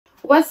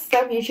What's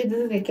up, YouTube? This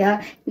is the girl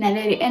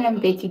Naledi, and I'm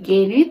back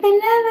again with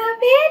another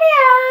video.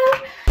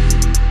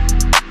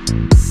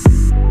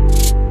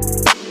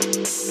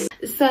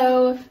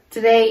 So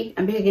today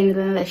I'm back again with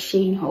another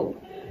Shein haul.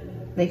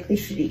 Like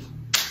literally,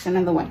 it's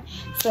another one.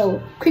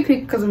 So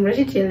quickly, because I'm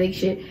ready to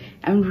lecture.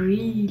 I'm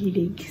really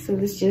late. So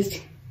let's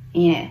just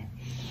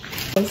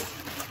It's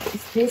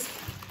this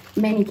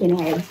mannequin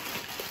head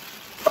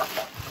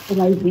for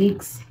my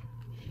wigs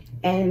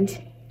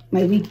and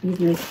my wig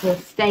business for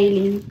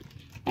styling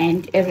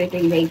and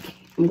everything. Like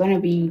I'm gonna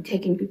be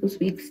taking people's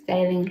wigs,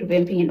 styling,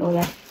 revamping and all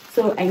that.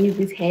 So I need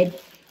this head,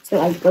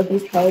 so I got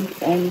this head,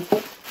 and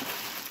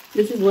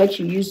this is what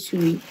you use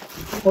to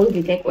hold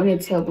it like on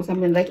itself or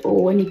something, like,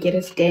 or when you get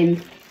a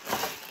stand.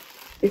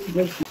 This is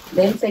it.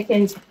 Then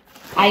second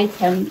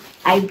item,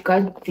 I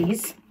got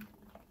this.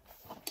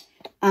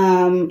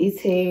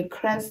 It's a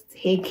crust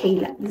hair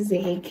curler. This is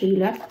a hair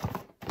curler.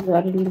 This is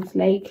what it looks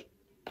like.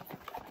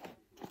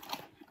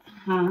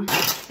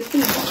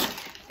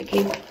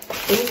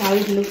 This is how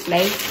it looks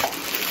like.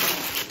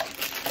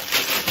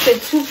 So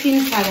 2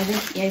 pin color.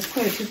 Yeah, it's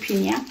called a 2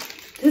 pin. Yeah,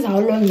 this is how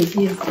long it is.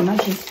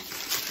 Imagine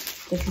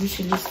that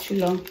literally is too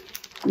long.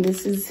 And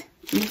this is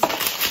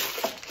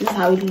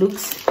how it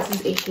looks. This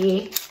is a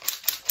hair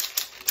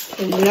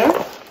curler.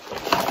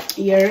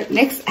 Your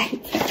next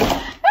item.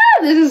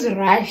 This is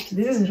rushed.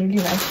 This is really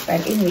rushed.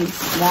 But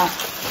anyways, now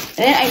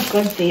then I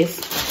got this.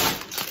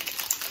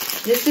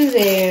 This is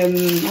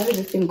what is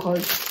this thing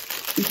called?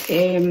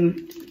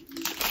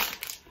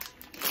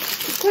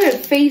 It's called a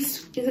face.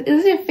 Is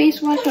it a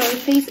face wash or a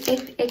face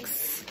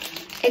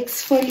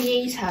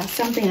exfoliator?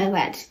 Something like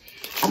that.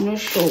 I'm not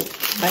sure,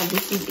 but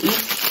this is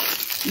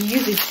it. You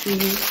use it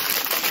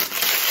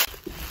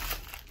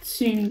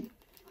to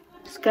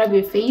scrub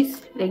your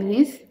face like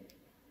this.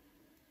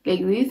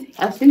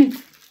 I've seen it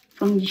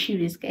from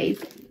YouTubers, guys.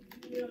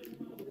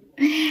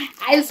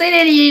 I've seen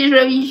it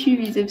from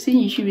YouTubers. I've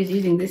seen YouTubers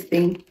using this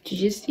thing to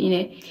just,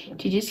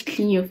 to just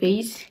clean your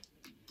face.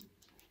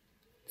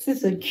 This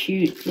is so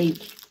cute. Like,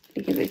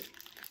 look at this.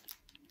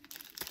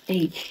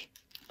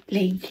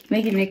 Like,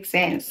 make it make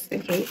sense.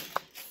 Okay.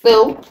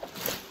 So,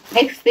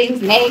 next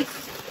things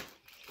next.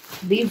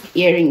 These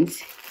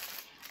earrings.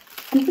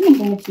 I'm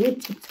gonna do a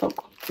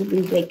TikTok with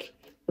these, like,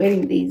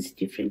 wearing these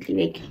differently,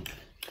 like.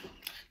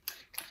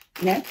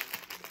 Yeah,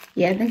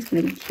 I think it's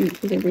gonna be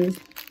cute. Look at this.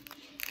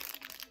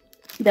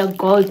 The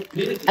gold.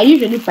 I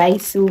usually buy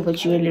silver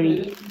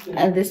jewelry,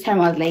 and this time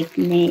I was like,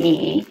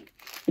 nah,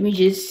 let me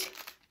just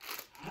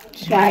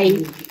try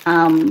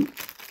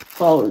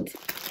gold.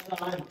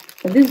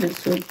 But this is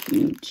so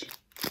cute.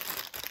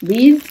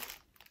 These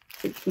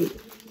are cute.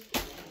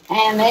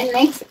 And then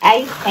next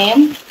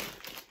item,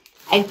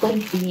 I got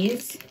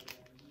these.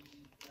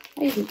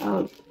 Where is it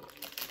out?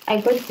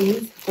 I got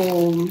these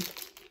for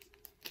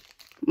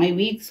my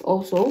wigs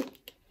also,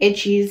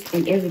 edges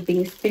and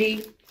everything. Is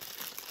 3.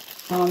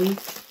 I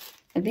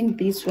think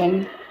this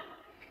one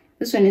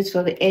is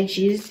for the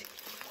edges,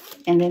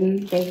 and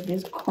then there's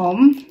this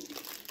comb,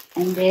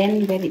 and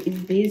then there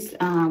is this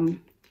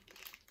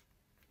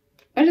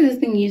what is this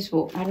thing used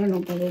for? I don't know,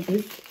 but it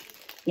is.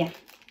 Yeah,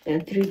 there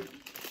are 3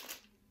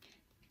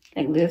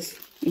 like this.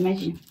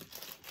 Imagine.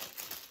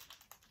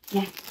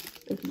 Yeah,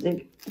 this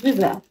is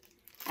the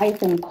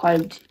item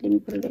called, let me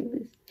put it like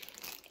this.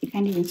 You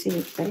can't even see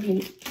it, but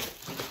anyway.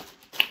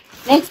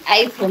 Next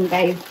item,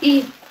 guys,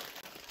 is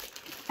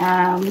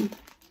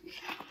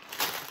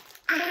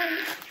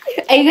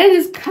I got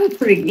this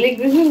covering. Like,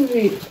 this is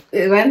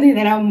the one thing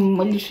that I'm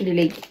literally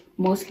like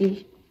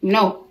mostly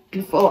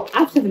before,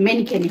 after the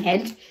mannequin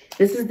head,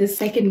 this is the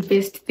second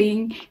best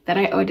thing that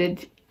I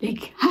ordered.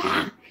 Like,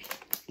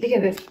 look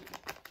at this.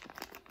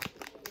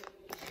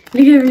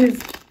 Look at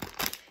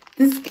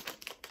this.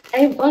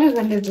 I've always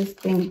wanted this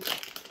thing.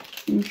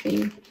 Let me show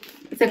you.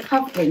 It's a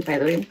covering, by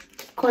the way.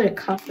 It's called a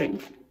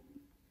covering.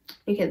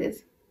 Look at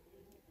this.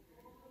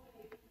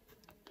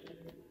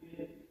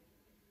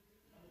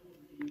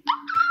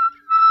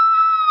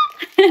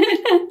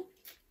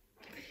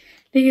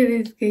 Look at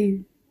this, guys.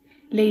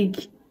 Like,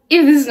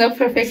 if this is not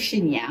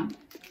perfection, yeah,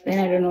 then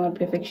I don't know what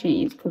perfection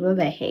is. Because what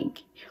the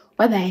heck?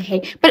 But I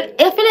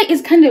feel like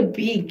it's kind of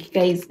big,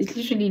 guys. It's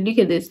literally, look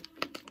at this.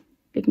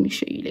 Let me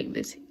show you like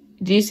this.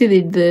 Do you see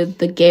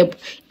the gap?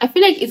 I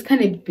feel like it's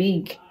kind of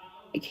big.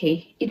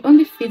 Okay, it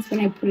only fits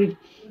when I put it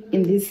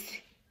in this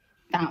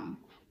thumb.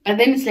 But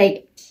then it's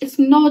like, it's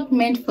not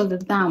meant for the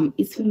thumb.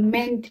 It's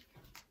meant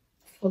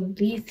for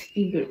this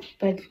figure.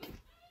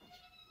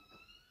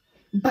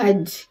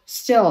 But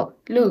still,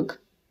 look.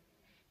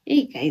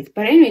 Hey guys,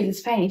 but anyways,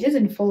 it's fine. It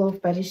doesn't fall off,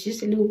 but it's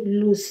just a little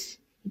loose.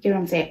 You get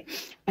what I'm saying?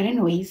 But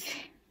anyways,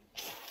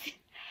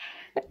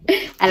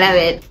 I love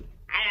it.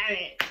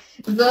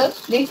 The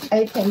next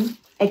item,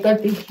 I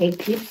got these hair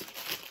clips.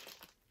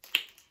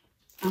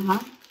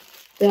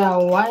 There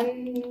are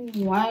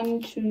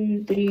 1,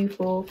 2, 3,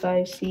 4,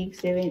 5, 6,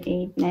 7,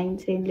 8, 9,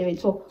 10, 11,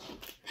 12.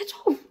 That's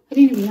all. I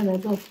didn't even know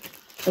that's all.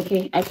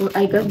 Okay, I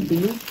got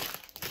these.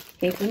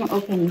 Okay, can I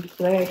open it?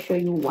 Where I show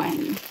you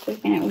one. So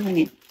can I open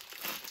it?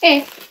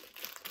 Hey,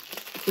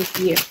 it's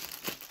here.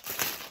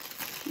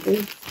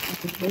 this.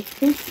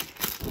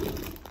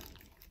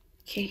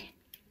 Okay,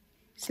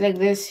 it's like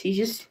this. You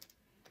just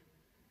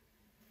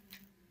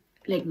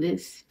like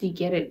this. Do you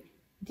get it?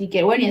 Do you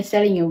get when you're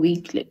selling your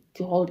wig, like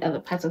to hold other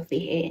parts of the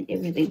hair and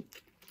everything?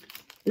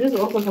 This is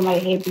also for my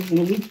hair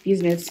business, wig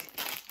business.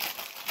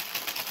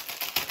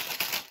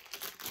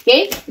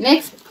 Okay,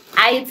 next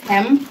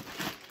item.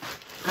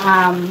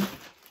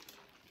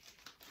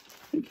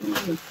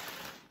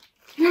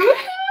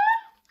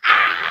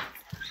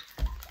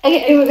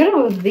 Okay, we're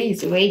gonna with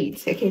these.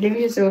 Wait, okay, let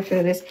me just show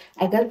this.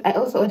 I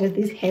also ordered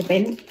this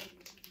hairband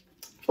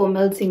for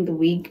melting the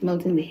wig,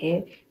 melting the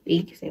hair.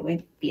 Wig, so it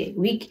won't be a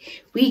wig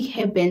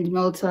hairband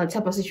melter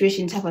type of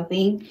situation, type of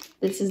thing.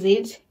 This is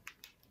it.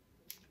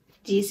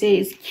 Do you say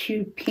it's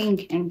cute,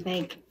 pink and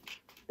black?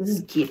 This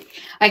is cute.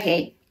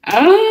 Okay.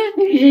 That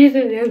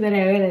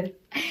I ordered.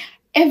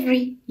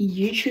 Every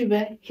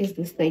YouTuber has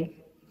this thing.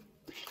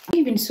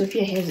 Even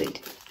Sophia has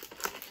it.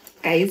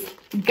 Guys.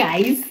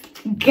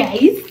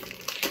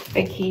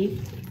 Okay.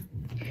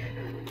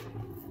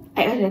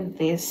 I ordered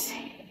this.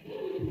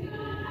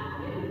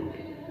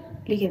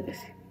 Look at this.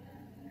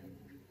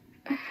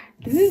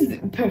 This is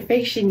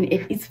perfection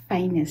at its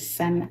finest,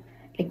 son.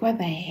 Like, what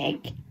the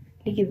heck?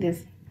 Look at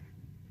this.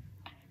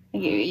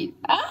 Okay, wait.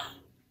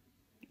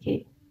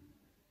 Okay.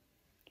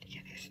 Look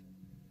at this.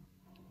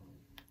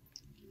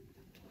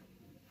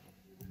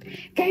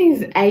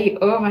 Guys,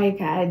 oh my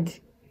god.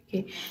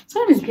 Okay.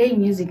 Someone is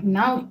playing music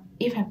now.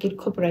 If I get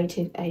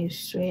copyrighted, I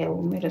swear I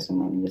will murder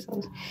someone in this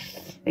house.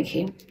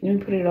 Okay, let me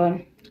put it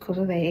on. Because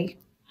of the egg.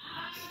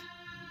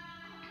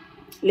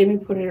 Let me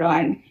put it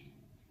on.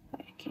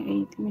 Okay,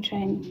 wait, let me try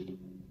and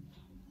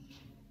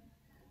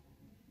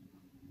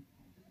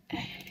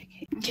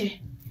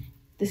okay,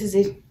 this is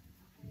it.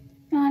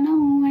 No,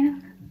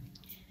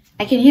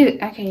 I can hear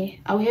it. Okay,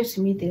 I'll have to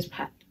meet this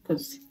part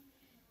because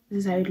this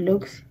is how it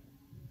looks.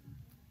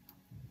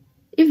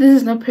 If this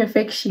is not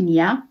perfection,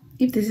 yeah,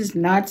 if this is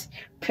not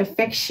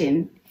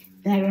perfection,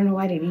 then I don't know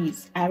what it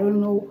is. I don't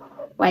know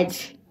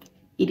what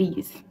it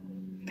is.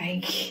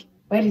 Like,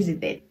 what is it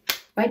then?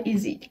 What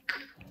is it?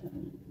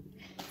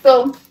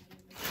 So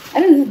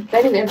that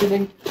is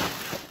everything.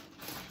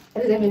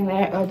 That is everything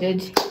that I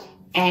ordered.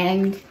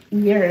 And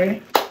yeah,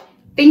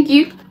 thank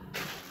you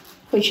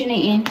for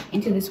tuning in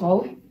into this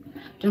haul.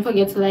 Don't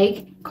forget to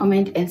like,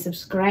 comment, and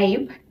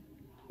subscribe,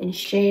 and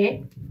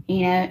share.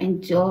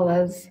 And do all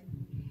those.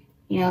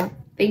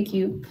 Thank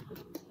you.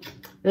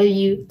 Love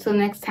you. Till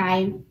next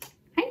time.